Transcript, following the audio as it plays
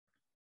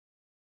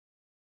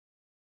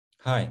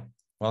Hi,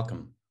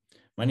 welcome.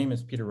 My name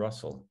is Peter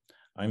Russell.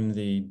 I'm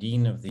the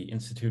Dean of the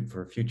Institute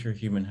for Future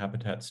Human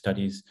Habitat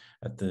Studies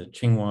at the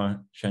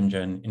Tsinghua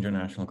Shenzhen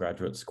International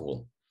Graduate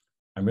School.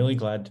 I'm really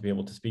glad to be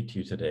able to speak to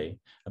you today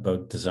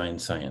about design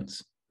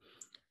science.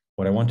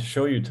 What I want to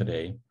show you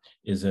today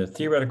is a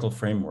theoretical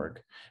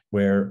framework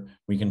where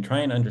we can try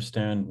and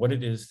understand what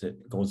it is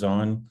that goes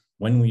on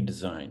when we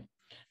design.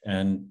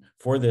 And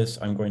for this,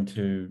 I'm going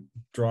to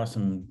draw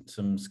some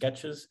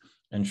sketches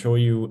and show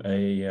you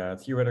a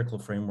theoretical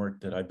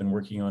framework that I've been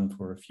working on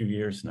for a few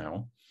years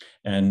now.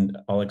 And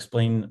I'll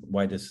explain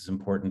why this is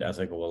important as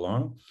I go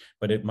along,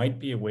 but it might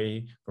be a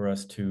way for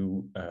us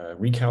to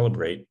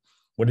recalibrate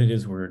what it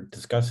is we're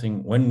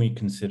discussing when we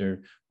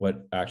consider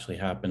what actually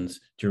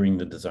happens during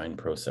the design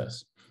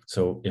process.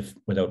 So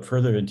without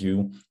further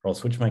ado, I'll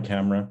switch my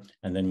camera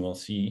and then we'll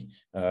see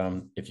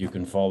if you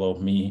can follow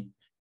me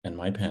and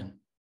my pen.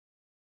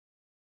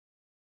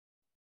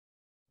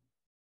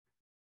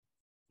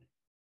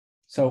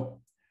 So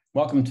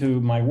welcome to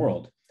my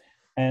world.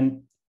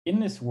 And in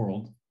this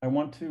world, I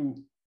want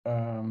to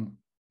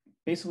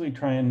basically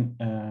try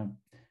and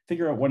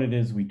figure out what it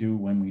is we do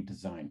when we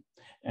design.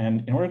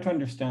 And in order to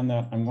understand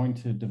that, I'm going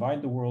to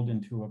divide the world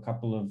into a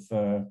couple of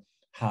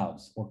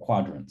halves or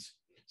quadrants.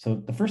 So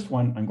the first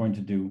one I'm going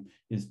to do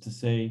is to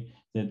say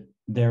that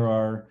there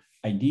are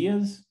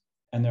ideas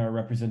and there are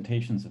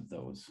representations of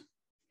those.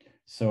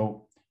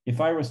 So if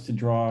I was to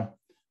draw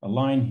a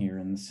line here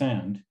in the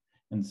sand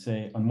and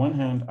say, on one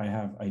hand, I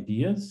have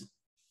ideas,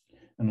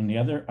 and on the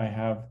other, I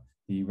have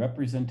the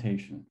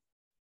representation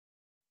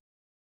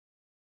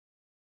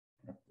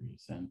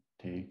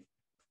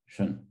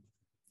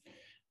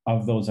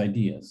of those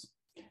ideas.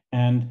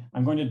 And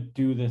I'm going to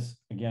do this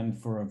again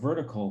for a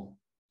vertical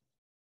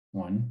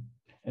one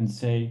and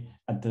say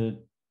at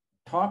the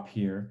top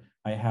here,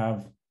 I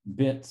have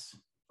bits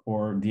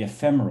or the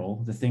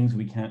ephemeral, the things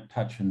we can't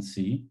touch and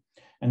see.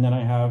 And then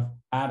I have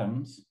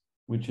atoms,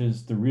 which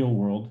is the real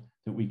world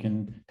that we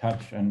can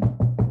touch and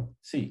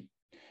see.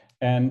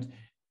 And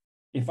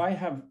if I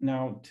have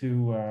now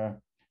to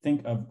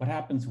think of what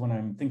happens when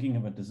I'm thinking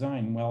of a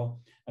design, well,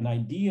 an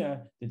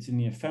idea that's in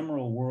the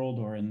ephemeral world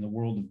or in the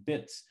world of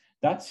bits,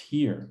 that's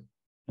here.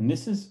 And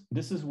this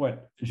is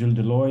what Gilles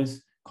Deleuze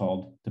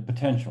called the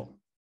potential.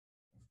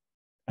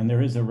 And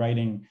there is a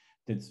writing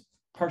that's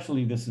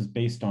partially, this is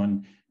based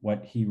on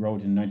what he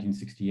wrote in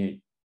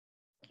 1968.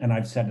 And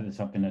I've set this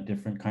up in a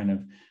different kind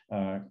of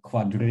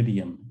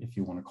quadridium, if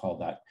you want to call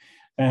that.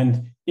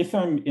 And if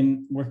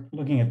we're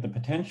looking at the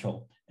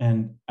potential,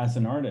 and as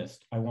an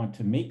artist, I want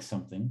to make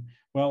something,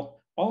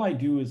 well, all I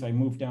do is I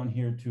move down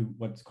here to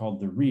what's called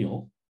the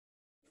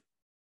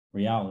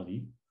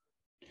reality,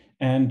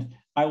 and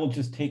I will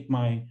just take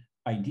my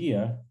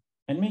idea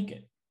and make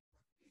it.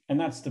 And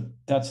that's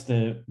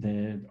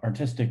the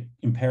artistic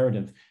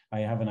imperative. I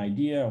have an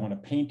idea, I want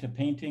to paint a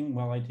painting,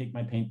 well, I take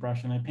my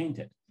paintbrush and I paint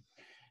it.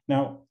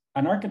 Now,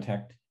 an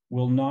architect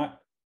will not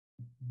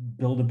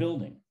build a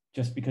building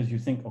just because you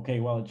think,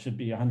 okay, well, it should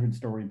be a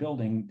 100-story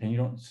building, then you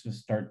don't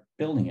just start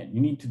building it. You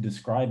need to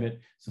describe it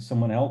so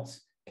someone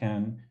else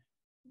can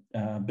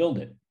build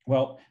it.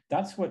 Well,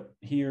 that's what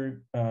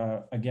here,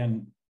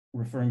 again,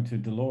 referring to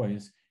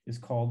Deleuze, is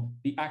called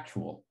the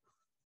actual.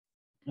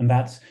 And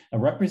that's a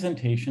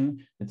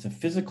representation, it's a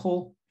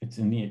physical, it's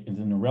in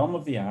the realm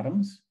of the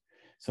atoms.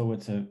 So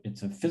it's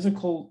a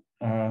physical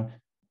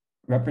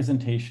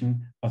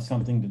representation of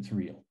something that's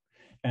real.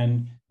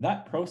 And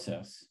that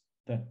process,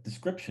 that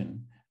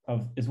description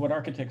is what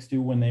architects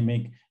do when they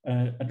make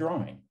a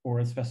drawing or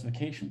a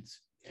specifications.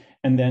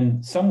 And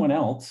then someone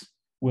else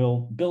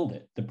will build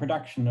it. The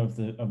production of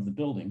the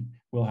building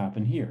will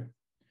happen here.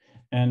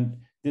 And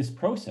this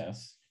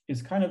process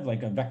is kind of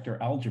like a vector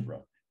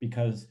algebra,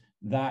 because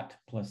that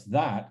plus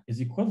that is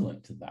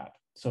equivalent to that.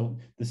 So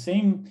the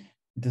same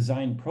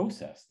design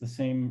process, the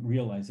same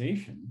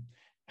realization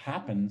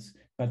happens,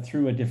 but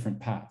through a different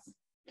path.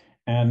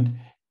 And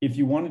if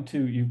you wanted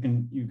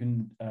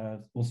to,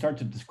 we'll start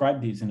to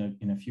describe these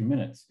in a few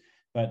minutes,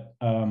 but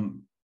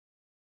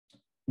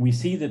we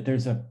see that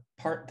there's a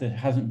part that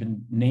hasn't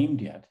been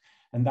named yet,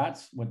 and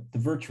that's what the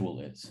virtual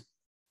is.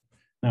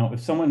 Now,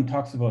 if someone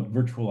talks about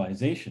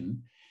virtualization,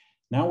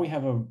 now we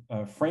have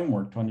a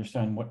framework to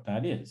understand what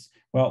that is.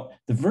 Well,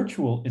 the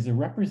virtual is a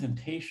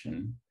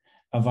representation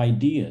of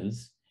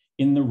ideas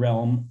in the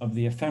realm of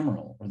the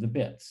ephemeral or the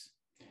bits.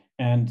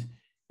 And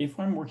if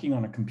I'm working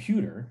on a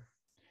computer,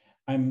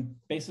 I'm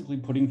basically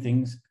putting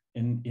things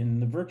in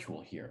the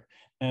virtual here.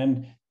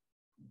 And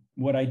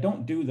what I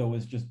don't do, though,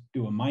 is just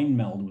do a mind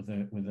meld with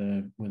an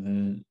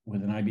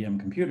IBM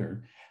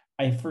computer.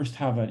 I first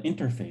have an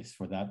interface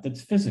for that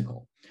that's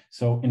physical.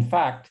 So in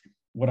fact,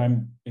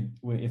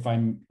 if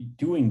I'm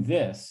doing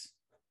this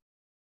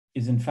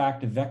is in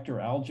fact a vector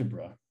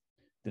algebra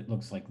that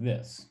looks like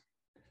this.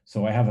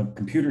 So I have a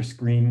computer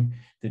screen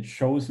that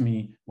shows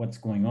me what's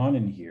going on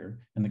in here,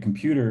 and the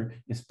computer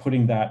is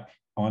putting that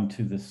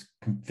onto this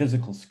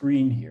physical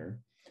screen here.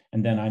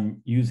 And then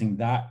I'm using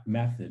that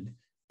method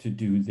to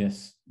do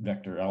this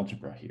vector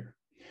algebra here.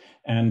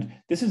 And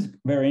this is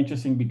very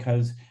interesting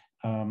because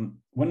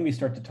when we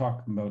start to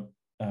talk about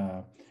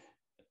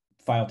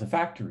file to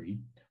factory,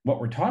 what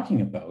we're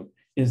talking about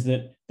is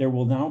that there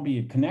will now be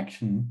a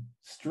connection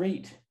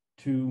straight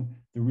to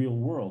the real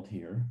world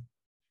here.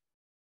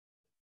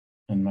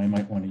 And I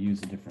might want to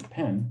use a different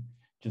pen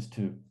just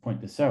to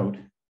point this out,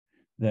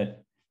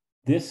 that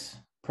this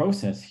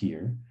process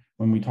here,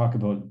 when we talk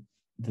about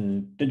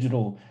the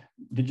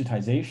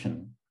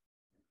digitization,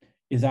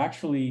 is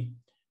actually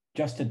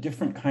just a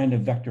different kind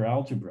of vector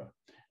algebra.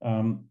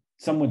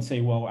 Some would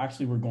say, well,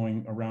 actually we're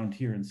going around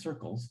here in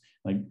circles.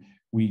 Like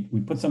we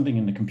put something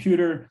in the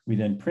computer, we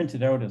then print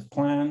it out as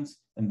plans,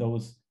 and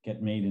those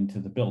get made into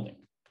the building,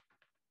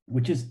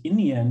 which is in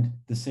the end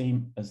the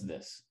same as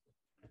this.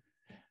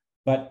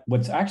 But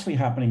what's actually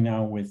happening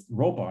now with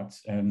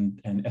robots and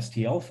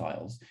STL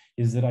files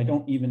is that I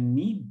don't even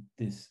need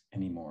this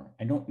anymore.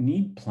 I don't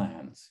need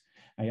plans.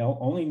 I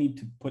only need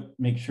to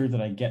make sure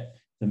that I get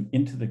them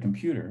into the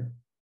computer.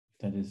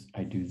 That is,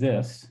 I do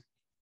this.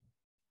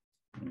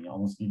 I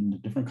almost need a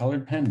different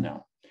colored pen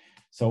now.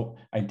 So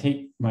I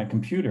take my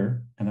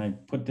computer and I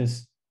put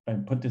this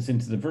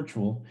into the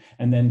virtual,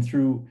 and then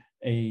through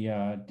a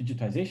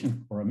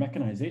digitization or a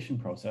mechanization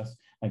process,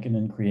 I can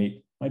then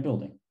create my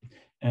building.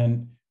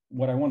 And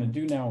what I want to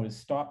do now is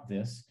stop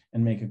this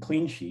and make a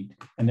clean sheet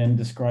and then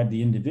describe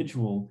the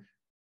individual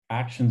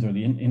actions or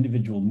the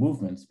individual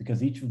movements,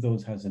 because each of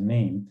those has a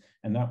name,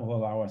 and that will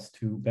allow us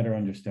to better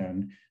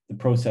understand the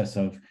process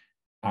of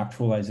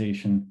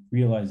actualization,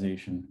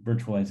 realization,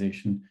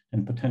 virtualization,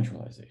 and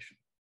potentialization.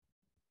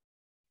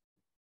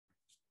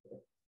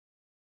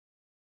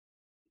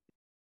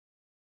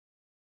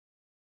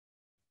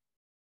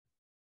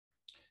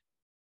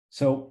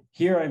 So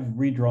here I've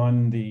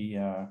redrawn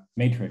the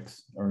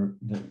matrix, or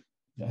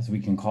as we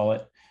can call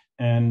it.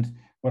 And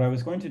what I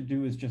was going to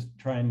do is just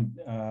try and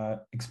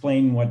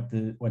explain what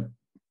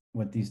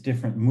these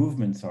different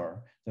movements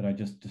are that I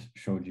just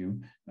showed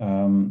you,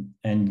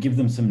 and give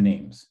them some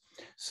names.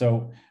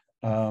 So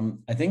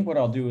I think what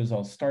I'll do is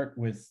I'll start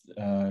with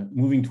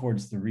moving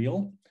towards the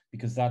real,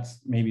 because that's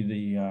maybe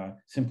the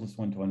simplest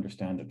one to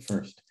understand at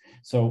first.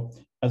 So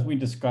as we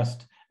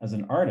discussed, as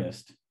an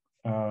artist,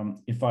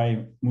 if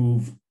I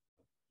move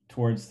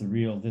towards the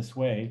real this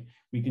way,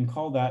 we can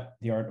call that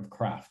the art of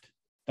craft.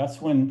 That's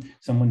when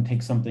someone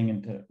takes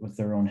something with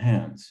their own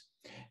hands.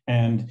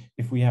 And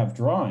if we have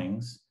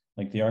drawings,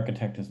 like the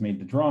architect has made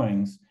the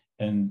drawings,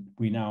 and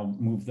we now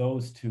move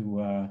those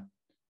to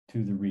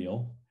the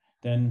real,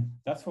 then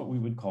that's what we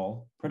would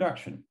call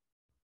production.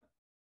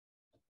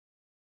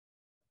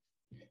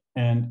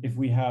 And if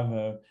we have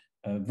a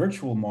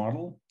virtual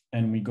model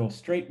and we go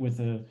straight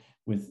with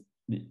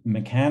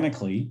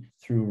mechanically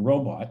through a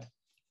robot,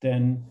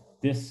 then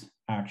this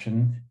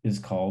action is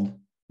called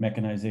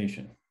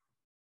mechanization.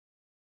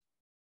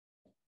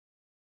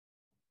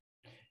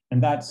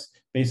 And that's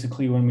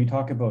basically when we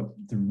talk about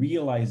the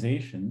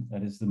realization,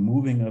 that is the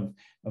moving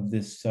of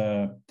this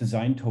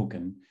design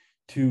token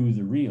to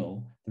the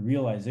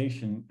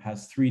realization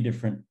has three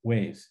different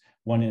ways.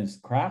 One is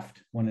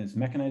craft, one is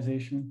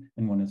mechanization,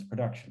 and one is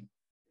production.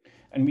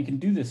 And we can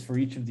do this for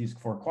each of these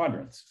four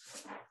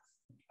quadrants.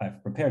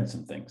 I've prepared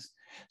some things.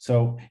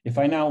 So if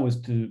I now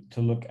was to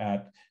look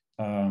at,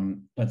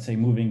 let's say,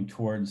 moving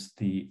towards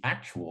the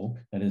actual,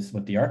 that is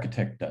what the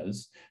architect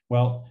does,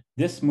 well,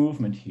 this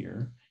movement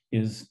here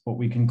is what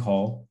we can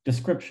call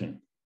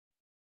description.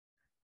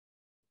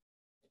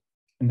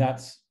 And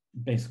that's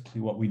basically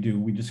what we do.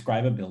 We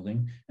describe a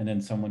building and then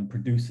someone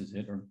produces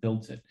it or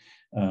builds it.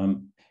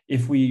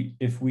 If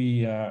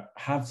we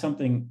have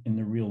something in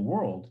the real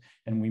world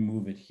and we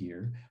move it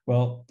here,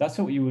 well, that's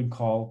what you would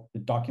call the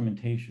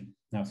documentation.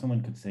 Now,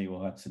 someone could say,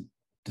 well, that's a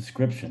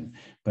description,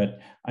 but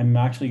I'm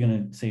actually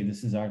going to say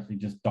this is actually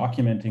just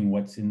documenting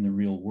what's in the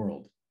real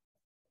world,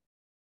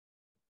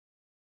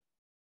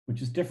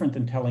 which is different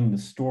than telling the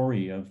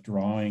story of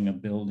drawing a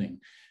building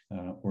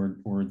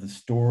or the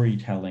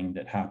storytelling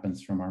that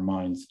happens from our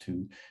minds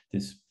to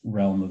this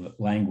realm of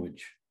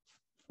language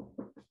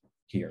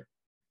here.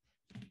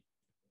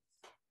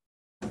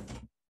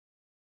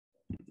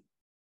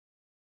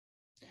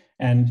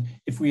 And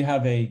if we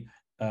have a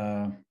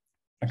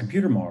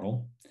computer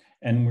model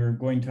and we're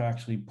going to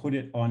actually put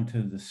it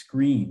onto the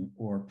screen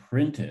or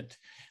print it,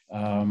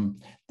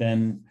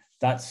 then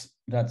that's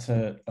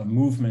a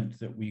movement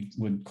that we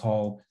would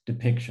call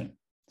depiction.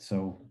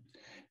 So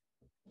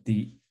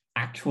the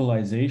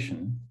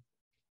actualization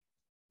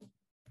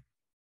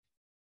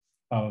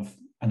of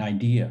an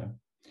idea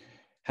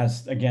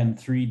has, again,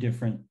 three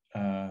different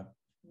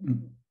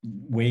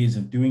ways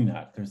of doing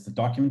that. There's the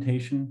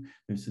documentation,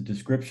 there's the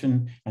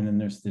description, and then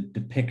there's the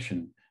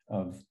depiction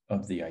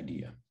of the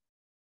idea.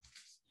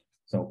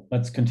 So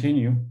let's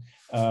continue.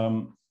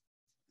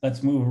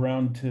 Let's move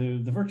around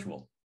to the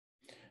virtual.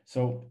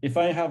 So if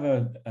I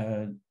have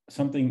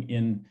something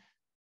in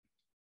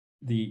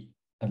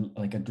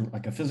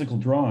like a physical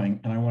drawing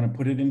and I want to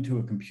put it into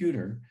a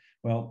computer,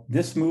 well,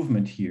 this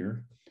movement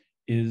here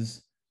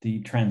is the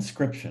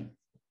transcription.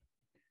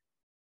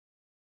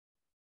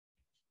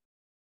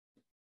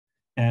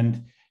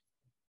 And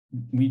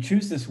we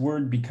choose this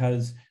word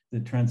because the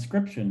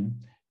transcription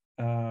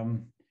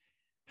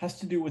has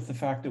to do with the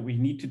fact that we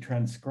need to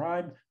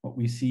transcribe what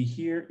we see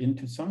here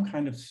into some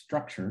kind of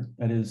structure.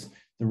 That is,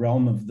 the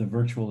realm of the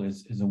virtual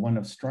is a one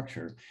of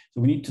structure.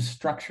 So we need to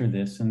structure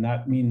this, and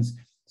that means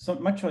so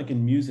much like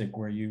in music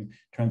where you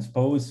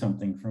transpose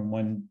something from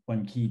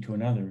one key to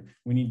another,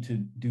 we need to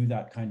do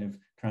that kind of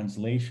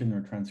translation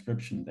or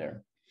transcription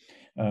there.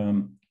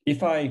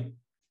 If I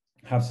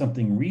have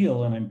something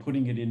real and I'm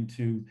putting it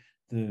into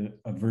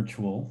a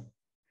virtual,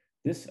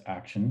 this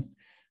action,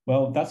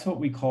 well, that's what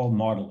we call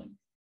modeling.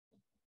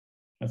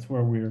 That's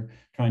where we're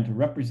trying to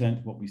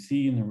represent what we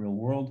see in the real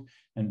world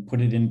and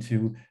put it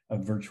into a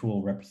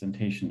virtual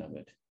representation of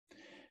it.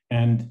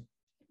 And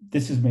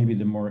this is maybe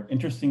the more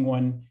interesting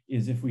one,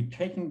 is if we're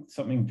taking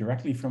something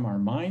directly from our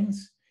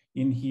minds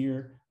in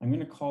here, I'm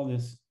going to call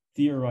this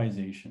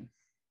theorization,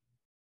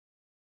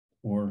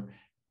 or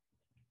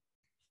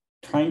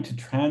trying to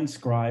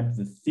transcribe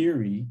the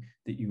theory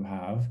that you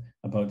have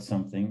about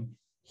something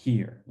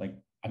here, like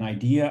an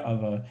idea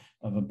of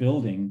a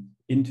building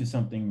into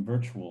something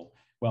virtual.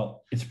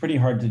 Well, it's pretty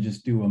hard to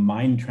just do a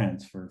mind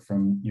transfer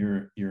from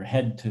your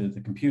head to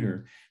the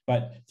computer,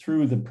 but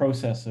through the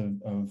process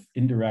of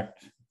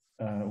indirect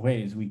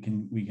ways, we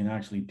can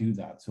actually do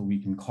that. So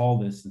we can call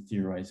this the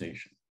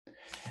theorization.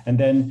 And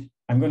then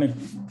I'm going to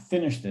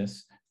finish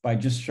this by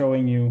just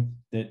showing you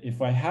that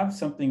if I have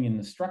something in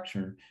the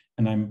structure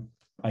and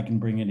I can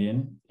bring it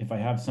in. If I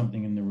have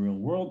something in the real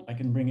world, I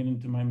can bring it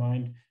into my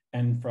mind.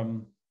 And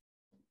from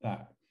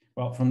that,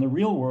 well, from the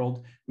real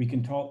world, we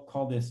can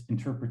call this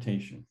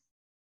interpretation.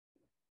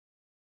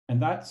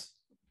 And that's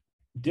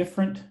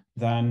different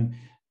than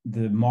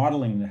the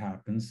modeling that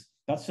happens.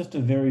 That's just a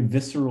very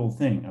visceral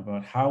thing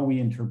about how we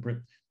interpret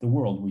the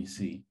world we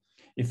see.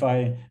 If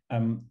I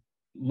am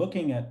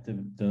looking at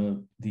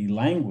the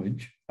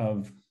language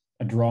of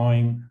a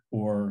drawing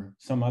or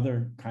some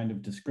other kind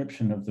of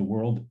description of the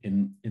world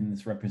in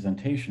this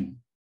representation,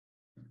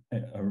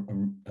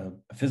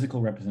 a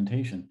physical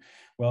representation,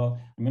 well,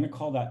 I'm going to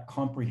call that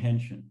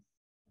comprehension.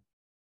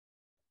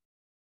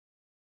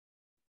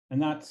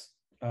 And that's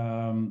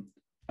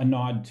a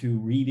nod to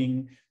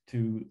reading,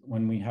 to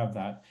when we have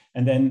that.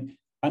 And then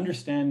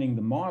understanding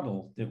the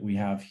model that we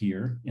have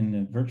here in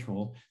the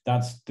virtual,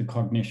 that's the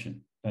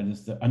cognition. That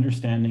is the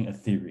understanding a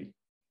theory.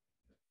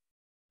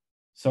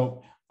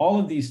 So all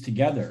of these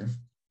together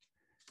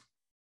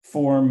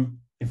form,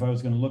 if I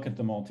was going to look at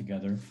them all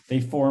together, they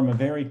form a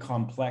very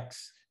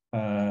complex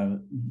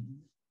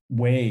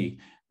way.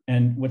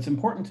 And what's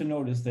important to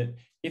note is that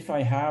if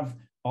I have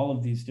all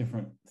of these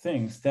different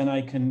things, then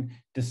I can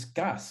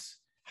discuss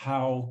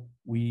how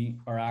we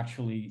are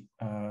actually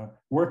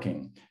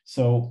working.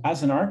 So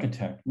as an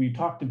architect, we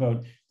talked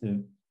about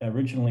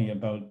originally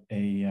about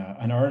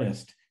an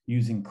artist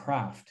using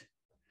craft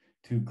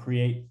to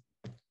create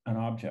an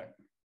object.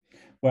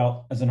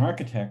 Well, as an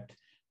architect,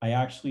 I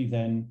actually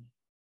then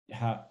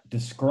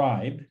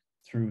describe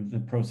through the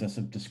process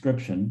of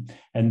description,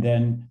 and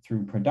then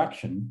through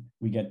production,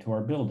 we get to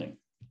our building.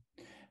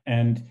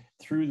 And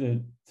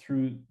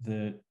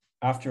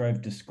after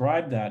I've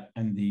described that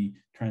and the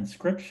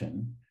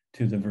transcription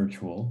to the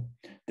virtual,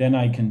 then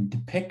I can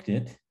depict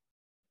it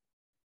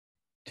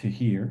to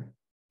here,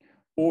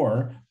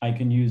 or I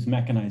can use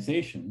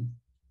mechanization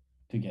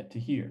to get to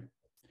here.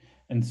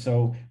 And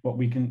so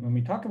when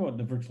we talk about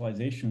the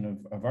virtualization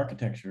of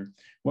architecture,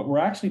 what we're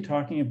actually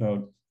talking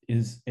about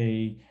is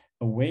a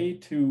way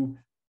to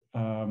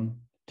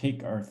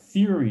take our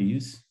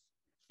theories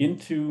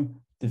into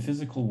the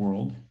physical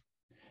world,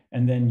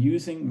 and then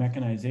using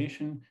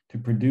mechanization to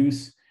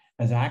produce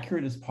as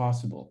accurate as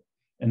possible.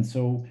 And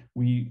so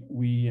we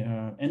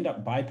end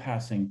up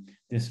bypassing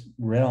this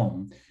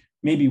realm,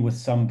 maybe with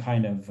some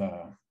kind of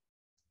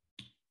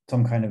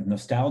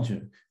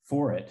nostalgia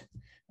for it.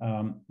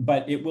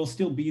 But it will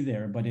still be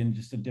there, but in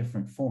just a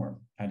different form.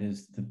 That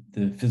is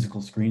the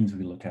physical screens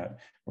we look at,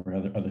 or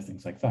other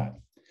things like that.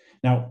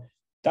 Now,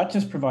 that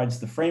just provides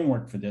the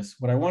framework for this.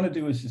 What I want to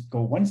do is just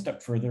go one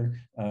step further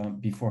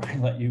before I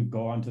let you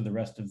go on to the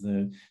rest of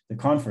the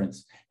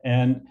conference.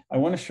 And I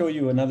want to show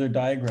you another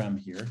diagram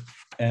here.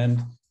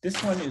 And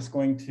this one is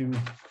going to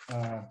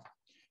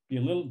be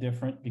a little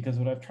different, because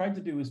what I've tried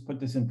to do is put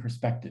this in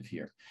perspective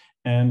here.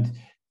 And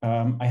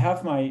I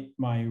have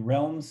my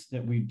realms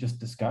that we've just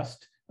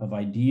discussed, of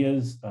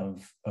ideas,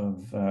 of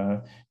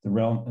the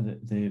realm,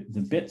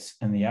 the bits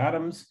and the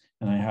atoms,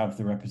 and I have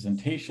the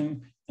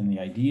representation and the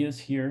ideas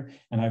here.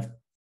 And I've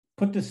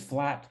put this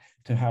flat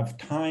to have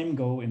time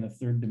go in a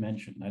third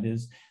dimension. That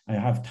is, I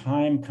have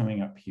time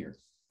coming up here.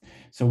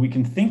 So we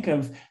can think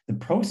of the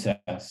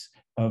process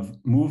of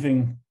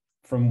moving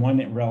from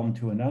one realm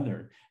to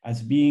another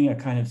as being a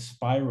kind of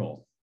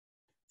spiral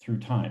through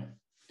time.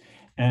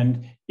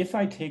 And if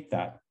I take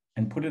that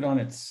and put it on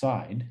its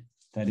side,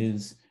 that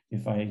is,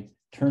 if I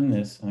turn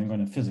this, and I'm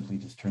going to physically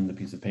just turn the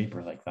piece of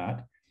paper like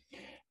that,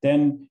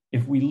 then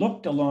if we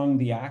looked along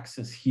the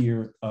axis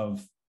here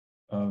of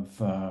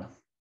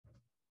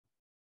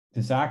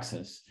this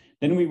axis,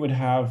 then we would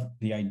have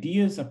the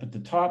ideas up at the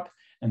top,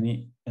 and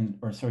the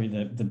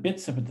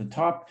bits up at the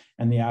top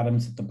and the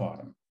atoms at the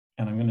bottom.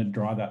 And I'm going to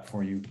draw that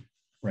for you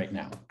right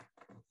now.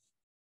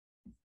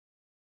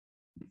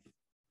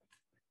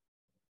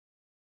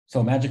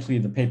 So magically,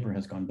 the paper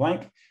has gone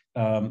blank.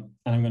 And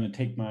I'm going to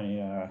take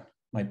my,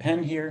 my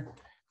pen here.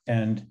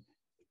 And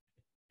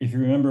if you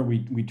remember,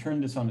 we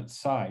turned this on its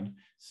side.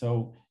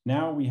 So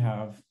now we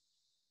have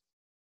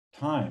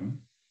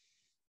time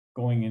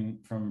going in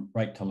from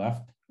right to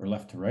left or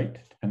left to right,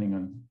 depending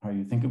on how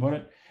you think about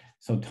it.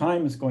 So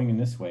time is going in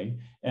this way.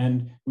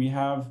 And we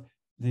have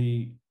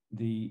the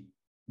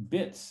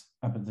bits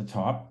up at the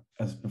top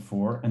as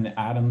before and the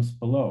atoms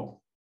below.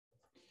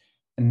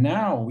 And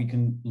now we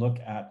can look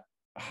at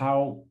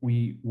how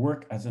we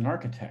work as an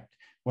architect.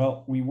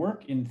 Well, we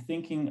work in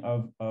thinking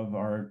of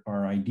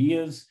our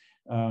ideas.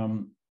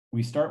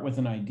 We start with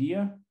an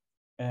idea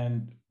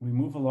and we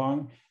move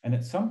along. And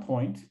at some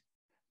point,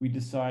 we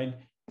decide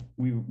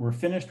we're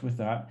finished with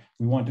that.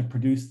 We want to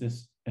produce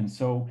this. And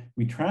so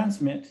we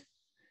transmit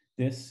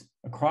this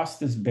across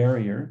this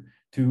barrier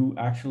to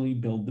actually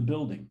build the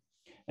building.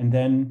 And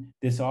then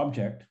this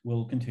object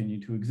will continue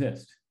to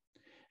exist.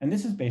 And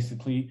this is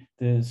basically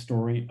the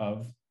story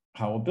of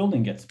how a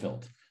building gets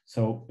built.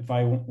 So if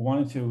I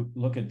wanted to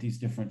look at these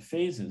different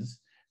phases,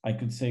 I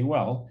could say,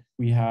 well,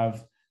 we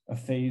have a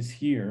phase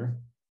here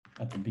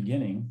at the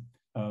beginning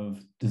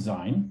of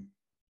design.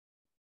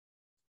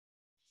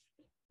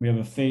 We have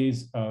a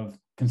phase of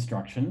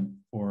construction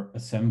or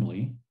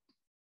assembly.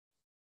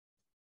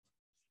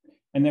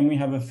 And then we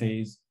have a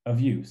phase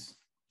of use.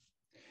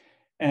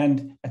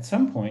 And at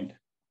some point,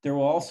 there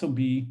will also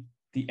be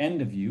the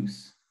end of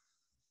use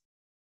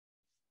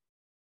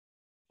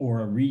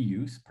or a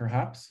reuse,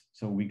 perhaps.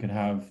 So we could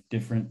have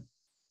different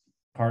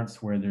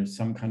parts where there's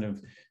some kind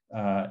of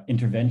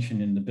intervention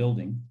in the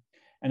building.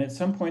 And at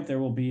some point, there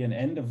will be an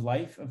end of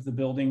life of the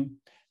building,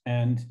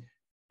 and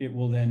it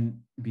will then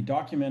be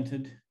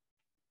documented.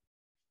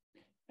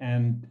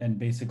 And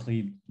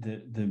basically,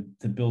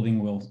 the building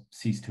will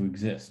cease to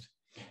exist.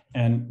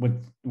 And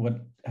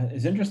what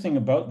is interesting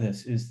about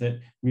this is that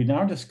we're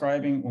now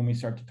describing, when we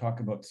start to talk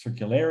about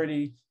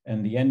circularity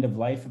and the end of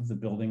life of the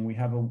building, we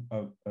have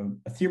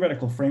a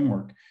theoretical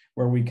framework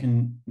where we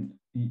can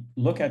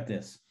look at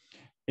this.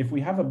 If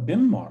we have a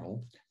BIM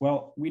model,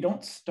 well, we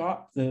don't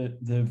stop the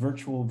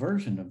virtual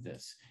version of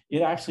this.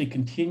 It actually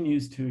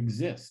continues to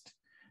exist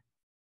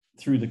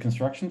through the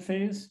construction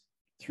phase,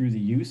 through the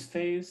use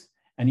phase,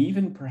 and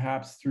even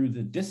perhaps through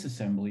the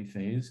disassembly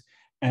phase,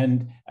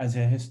 and as a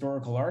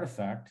historical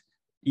artifact,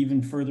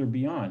 even further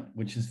beyond,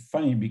 which is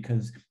funny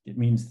because it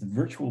means the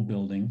virtual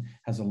building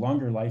has a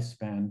longer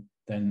lifespan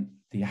than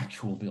the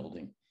actual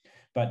building.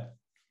 But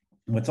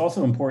what's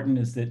also important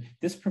is that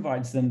this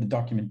provides then the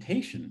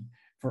documentation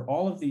for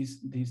all of these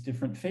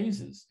different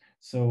phases.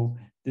 So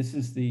this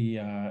is the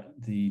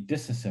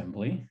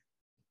disassembly.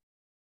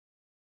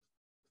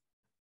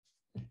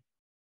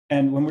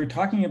 And when we're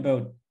talking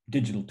about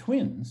digital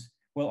twins,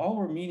 well, all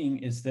we're meaning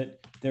is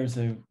that there's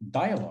a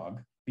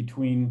dialogue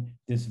between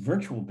this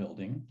virtual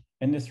building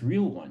and this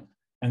real one,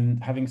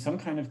 and having some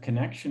kind of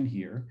connection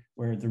here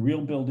where the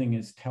real building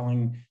is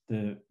telling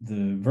the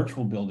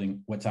virtual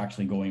building what's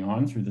actually going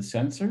on through the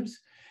sensors,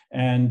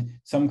 and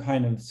some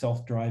kind of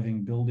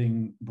self-driving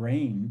building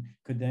brain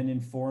could then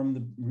inform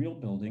the real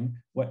building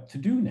what to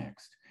do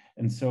next.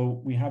 And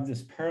so we have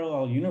this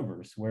parallel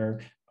universe where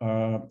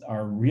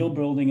our real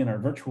building and our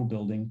virtual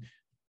building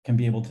can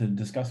be able to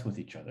discuss with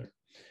each other.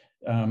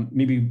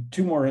 Maybe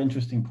two more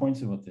interesting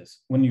points about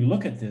this. When you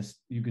look at this,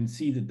 you can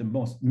see that the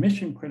most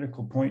mission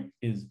critical point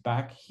is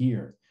back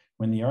here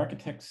when the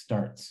architect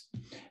starts.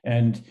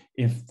 And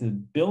if the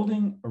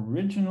building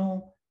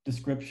original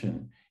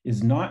description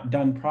is not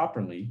done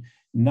properly,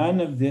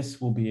 none of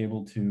this will be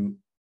able to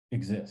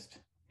exist.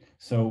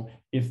 So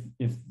if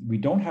we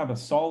don't have a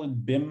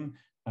solid BIM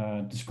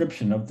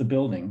description of the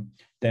building,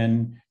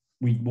 then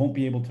we won't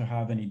be able to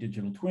have any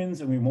digital twins,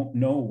 and we won't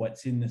know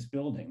what's in this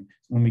building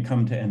when we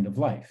come to end of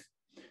life.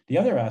 The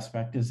other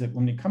aspect is that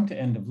when we come to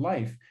end of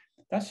life,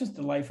 that's just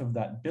the life of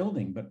that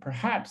building, but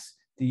perhaps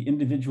the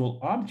individual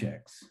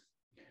objects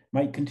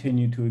might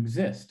continue to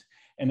exist.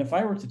 And if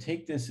I were to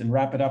take this and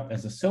wrap it up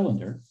as a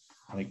cylinder,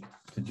 like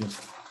to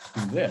just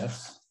do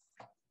this,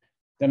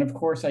 then of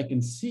course I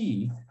can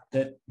see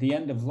that the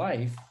end of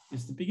life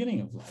is the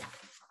beginning of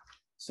life.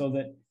 So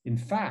that in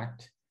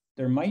fact,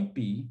 there might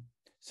be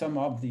some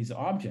of these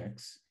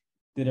objects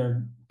that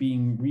are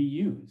being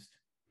reused.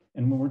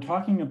 And when we're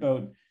talking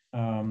about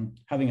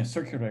having a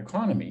circular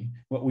economy,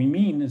 what we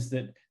mean is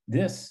that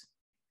this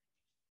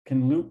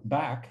can loop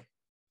back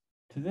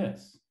to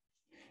this.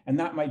 And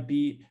that might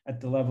be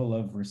at the level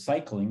of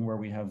recycling, where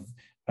we have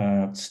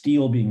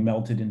steel being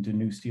melted into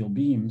new steel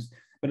beams,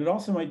 but it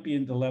also might be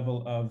at the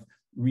level of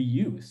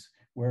reuse,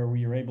 where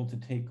we are able to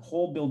take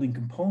whole building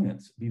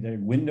components, be they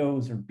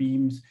windows or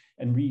beams,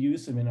 and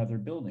reuse them in other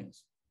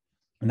buildings.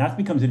 And that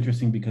becomes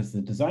interesting because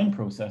the design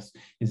process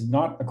is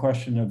not a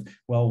question of,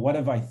 well, what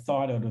have I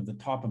thought out of the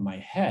top of my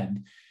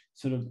head?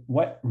 Sort of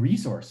what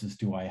resources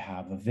do I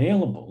have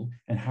available,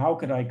 and how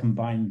could I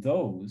combine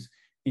those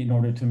in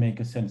order to make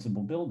a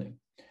sensible building?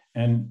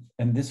 And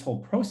this whole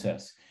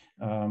process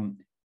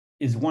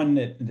is one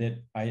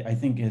that I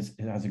think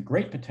has a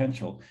great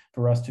potential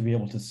for us to be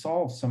able to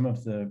solve some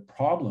of the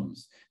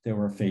problems that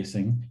we're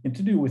facing, and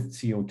to do with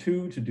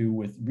CO2, to do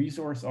with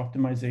resource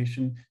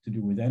optimization, to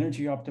do with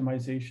energy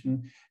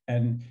optimization.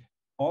 And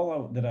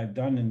all that I've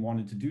done and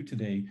wanted to do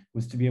today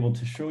was to be able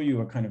to show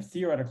you a kind of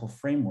theoretical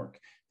framework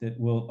that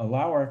will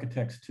allow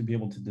architects to be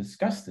able to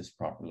discuss this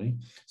properly,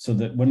 so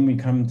that when we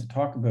come to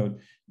talk about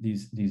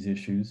these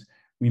issues,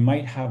 we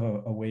might have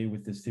a way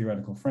with this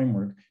theoretical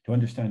framework to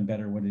understand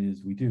better what it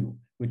is we do,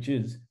 which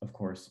is, of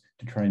course,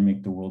 to try and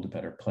make the world a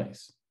better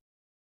place.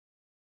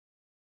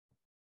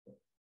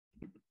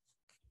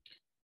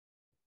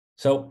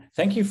 So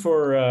thank you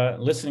for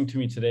listening to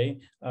me today.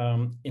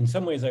 In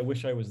some ways, I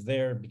wish I was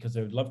there, because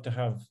I would love to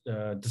have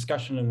a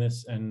discussion on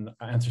this and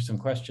answer some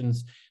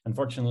questions.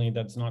 Unfortunately,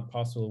 that's not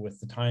possible with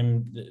the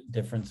time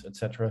difference,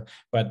 etc.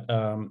 But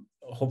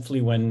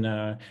hopefully when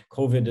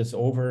COVID is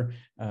over,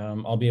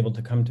 I'll be able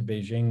to come to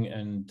Beijing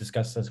and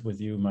discuss this with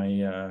you, my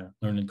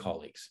learned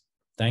colleagues.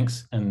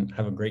 Thanks, and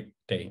have a great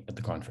day at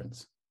the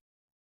conference.